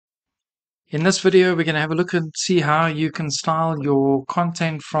In this video, we're going to have a look and see how you can style your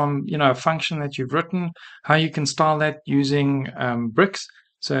content from, a function that you've written, how you can style that using bricks.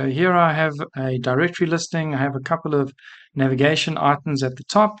 So here I have a directory listing. I have a couple of navigation items at the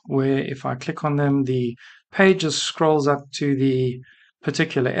top where if I click on them, the page just scrolls up to the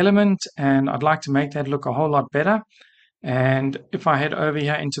particular element, and I'd like to make that look a whole lot better. And if I head over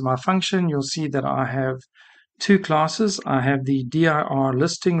here into my function, you'll see that I have two classes. I have the dir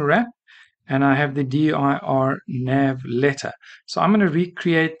listing wrap and I have the dir nav letter. So I'm going to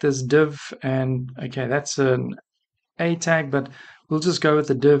recreate this div, and okay, that's an a tag, but we'll just go with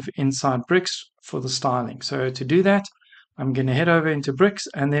the div inside bricks for the styling. So to do that, I'm going to head over into bricks,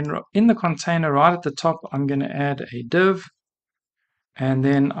 and then in the container right at the top, I'm going to add a div, and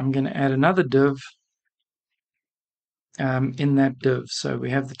then I'm going to add another div in that div. So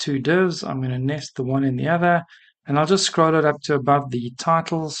we have the two divs. I'm going to nest the one in the other, and I'll just scroll it up to above the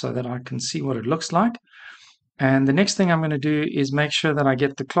title so that I can see what it looks like. And the next thing I'm going to do is make sure that I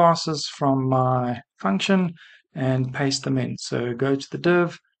get the classes from my function and paste them in. So go to the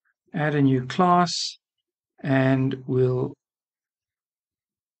div, add a new class, and we'll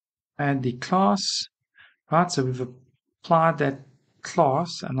add the class. Right, so we've applied that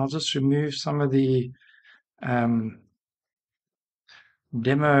class, and I'll just remove some of the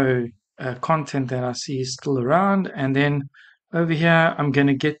demo content that I see is still around. And then over here, I'm going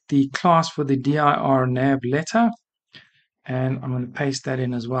to get the class for the dir nav letter, and I'm going to paste that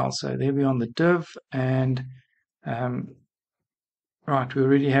in as well. So there we are on the div, and right, we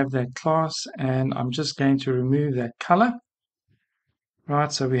already have that class, and I'm just going to remove that color.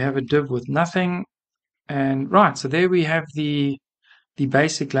 Right, so we have a div with nothing, and right, so there we have the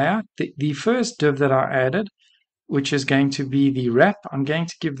basic layout. The first div that I added, which is going to be the wrap, I'm going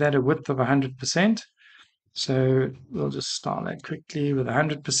to give that a width of 100%. So we'll just style that quickly with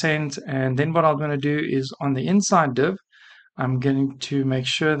 100%, and then what I'm going to do is on the inside div, I'm going to make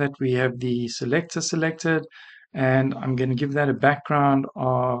sure that we have the selector selected, and I'm going to give that a background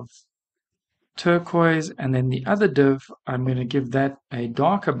of turquoise, and then the other div, I'm going to give that a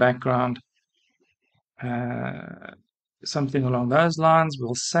darker background, something along those lines.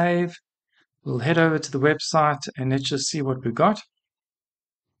 We'll save, we'll head over to the website, and let's just see what we've got.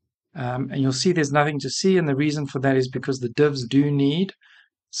 And you'll see there's nothing to see, and the reason for that is because the divs do need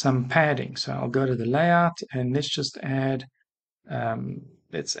some padding. So I'll go to the layout, and let's just add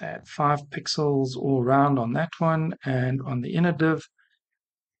let's add 5 pixels all around on that one, and on the inner div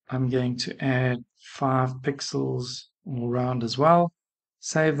I'm going to add 5 pixels all around as well.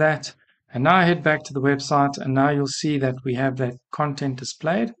 Save that, and now I head back to the website, and now you'll see that we have that content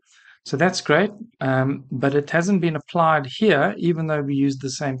displayed. So that's great, but it hasn't been applied here even though we used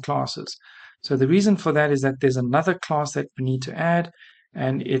the same classes. So the reason for that is that there's another class that we need to add,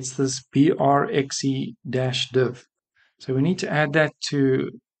 and it's this brxe-div. So we need to add that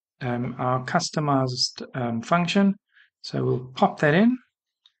to our customized function. So we'll pop that in,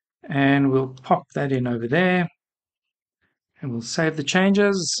 and we'll pop that in over there, and we'll save the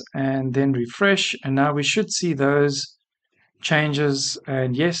changes and then refresh, and now we should see those changes,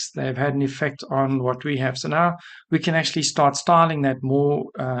 and yes, they've had an effect on what we have. So now we can actually start styling that more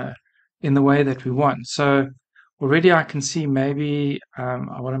in the way that we want. So already I can see maybe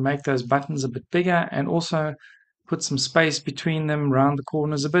I want to make those buttons a bit bigger, and also put some space between them around the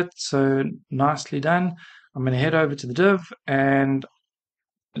corners a bit. So nicely done. I'm going to head over to the div, and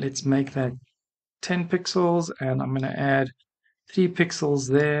let's make that 10 pixels, and I'm going to add 3 pixels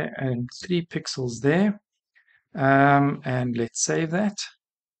there and 3 pixels there. And let's save that.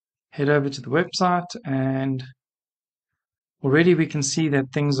 Head over to the website, and already we can see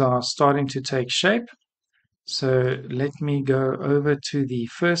that things are starting to take shape. So let me go over to the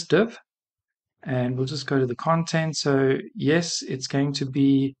first div, and we'll just go to the content. So yes, it's going to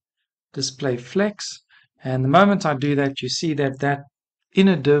be display flex, and the moment I do that, you see that that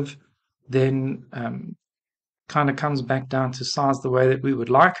inner div then kind of comes back down to size the way that we would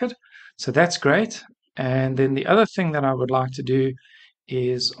like it. So that's great. And then the other thing that I would like to do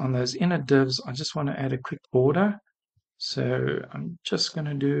is on those inner divs, I just want to add a quick border. So I'm just going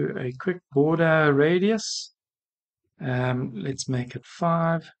to do a quick border radius. Let's make it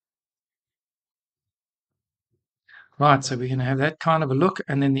 5. Right, so we're going to have that kind of a look.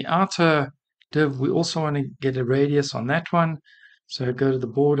 And then the outer div, we also want to get a radius on that one. So go to the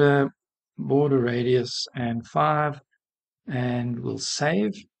border radius and 5, and we'll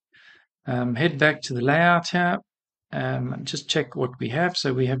save. Head back to the layout here. Just check what we have.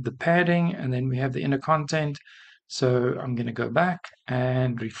 So we have the padding, and then we have the inner content. So I'm going to go back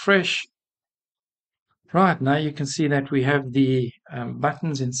and refresh. Right, now you can see that we have the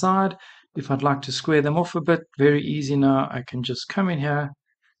buttons inside. If I'd like to square them off a bit, very easy now. I can just come in here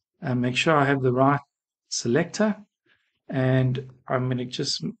and make sure I have the right selector, and I'm going to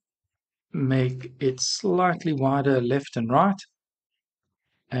just make it slightly wider left and right.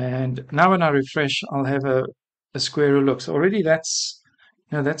 And now when I refresh, I'll have a squarer look. So already that's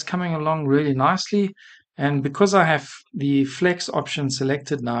coming along really nicely. And because I have the flex option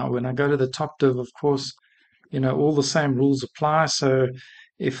selected now, when I go to the top div, of course, all the same rules apply. So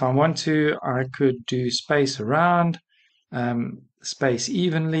if I want to, I could do space around, space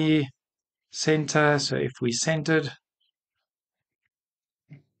evenly, center. So if we centered,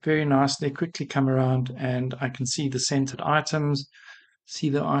 very nice, they quickly come around and I can see the centered items, see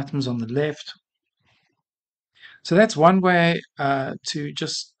the items on the left. So that's one way to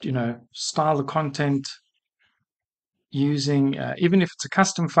just, style the content using, even if it's a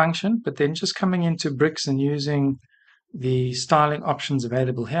custom function, but then just coming into Bricks and using the styling options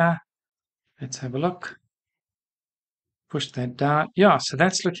available here. Let's have a look. Push that down. Yeah, so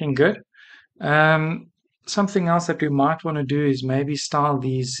that's looking good. Something else that we might want to do is maybe style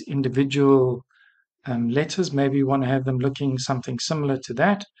these individual letters. Maybe we want to have them looking something similar to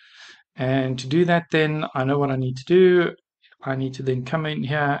that. And to do that, then I know what I need to do. I need to then come in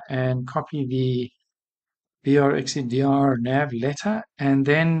here and copy the BRXCDR nav letter, and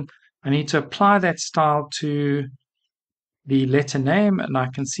then I need to apply that style to the letter name, and I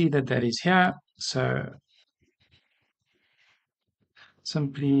can see that that is here. So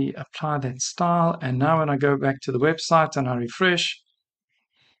simply apply that style, and now when I go back to the website and I refresh,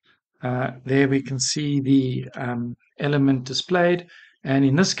 there we can see the element displayed. And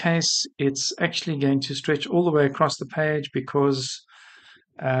in this case, it's actually going to stretch all the way across the page because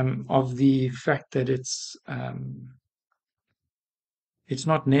of the fact that it's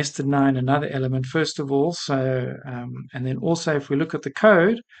not nested now in another element, first of all. So, and then also if we look at the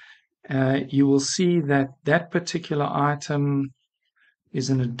code, you will see that that particular item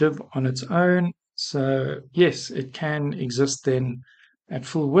is in a div on its own. So yes, it can exist then at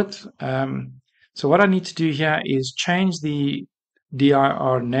full width. So what I need to do here is change the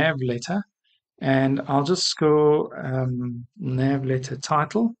dir nav letter, and I'll just go nav letter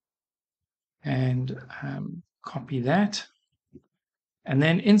title and copy that. And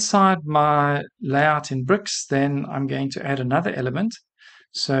then inside my layout in Bricks, then I'm going to add another element.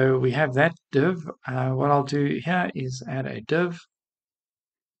 So we have that div. What I'll do here is add a div.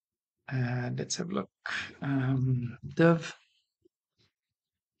 Let's have a look. Div.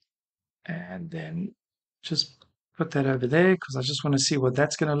 And then just put that over there because I just want to see what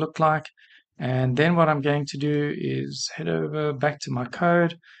that's going to look like. And then what I'm going to do is head over back to my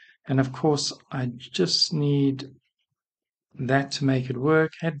code. And of course, I just need that to make it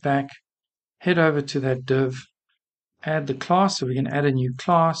work. Head back, head over to that div, add the class. So we can add a new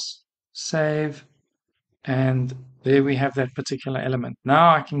class, save, and there we have that particular element.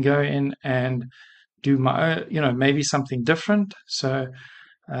 Now I can go in and do my, maybe something different. So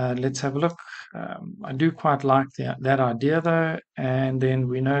let's have a look. I do quite like that idea though. And then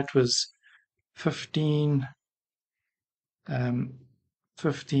we know it was 15,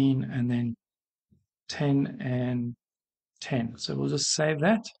 15, and then 10 and 10. So we'll just save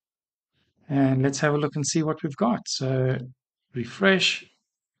that. And let's have a look and see what we've got. So refresh.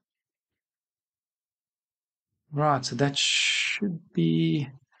 Right, so that should be,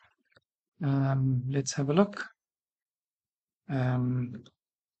 let's have a look.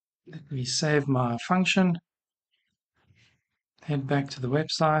 Let me save my function. Head back to the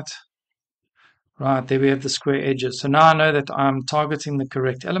website. Right, there we have the square edges. So now I know that I'm targeting the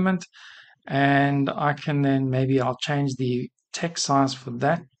correct element, and I can then I'll change the text size for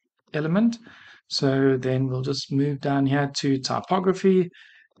that element. So then we'll just move down here to typography,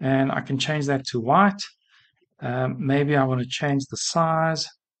 and I can change that to white. Maybe I want to change the size.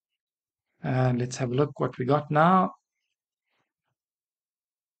 Let's have a look what we got now.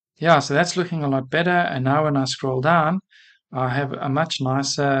 Yeah, so that's looking a lot better. And now when I scroll down, I have a much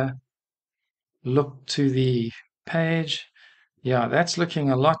nicer look to the page. Yeah, that's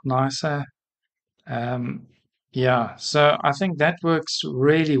looking a lot nicer. Yeah, so I think that works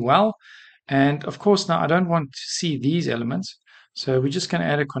really well. And of course, now I don't want to see these elements. So we're just going to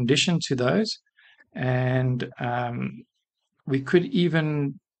add a condition to those. And we could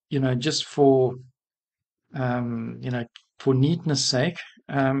even, just for, for neatness sake,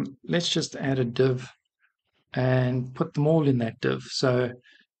 let's just add a div and put them all in that div. So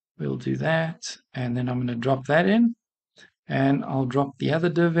we'll do that. And then I'm going to drop that in. And I'll drop the other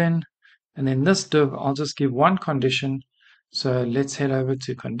div in. And then this div, I'll just give one condition. So let's head over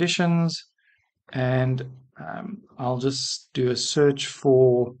to conditions. and I'll just do a search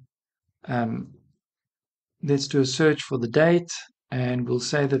for, let's do a search for the date, and we'll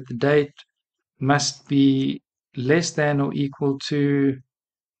say that the date must be less than or equal to,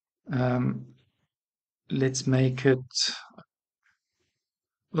 let's make it,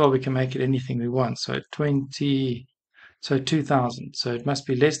 well, we can make it anything we want. So 2000. So it must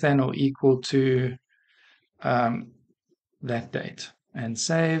be less than or equal to that date, and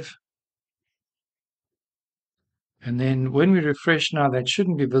save. And then when we refresh now, that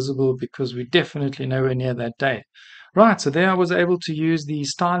shouldn't be visible because we're definitely nowhere near that date. Right, so there I was able to use the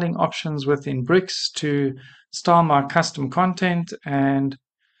styling options within Bricks to style my custom content, and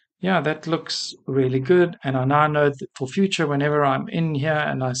yeah, that looks really good. And I now know that for future, whenever I'm in here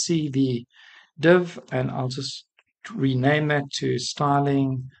and I see the div, and I'll just rename that to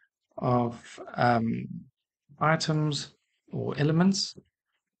styling of items or elements.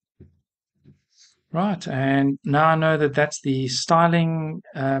 Right, and now I know that that's the styling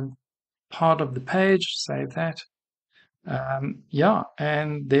part of the page. Save that. Yeah,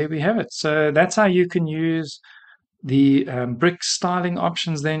 and there we have it. So that's how you can use the brick styling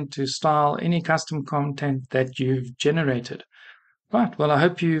options then to style any custom content that you've generated. Right, well, I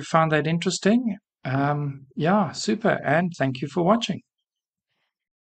hope you found that interesting. Yeah, super, and thank you for watching.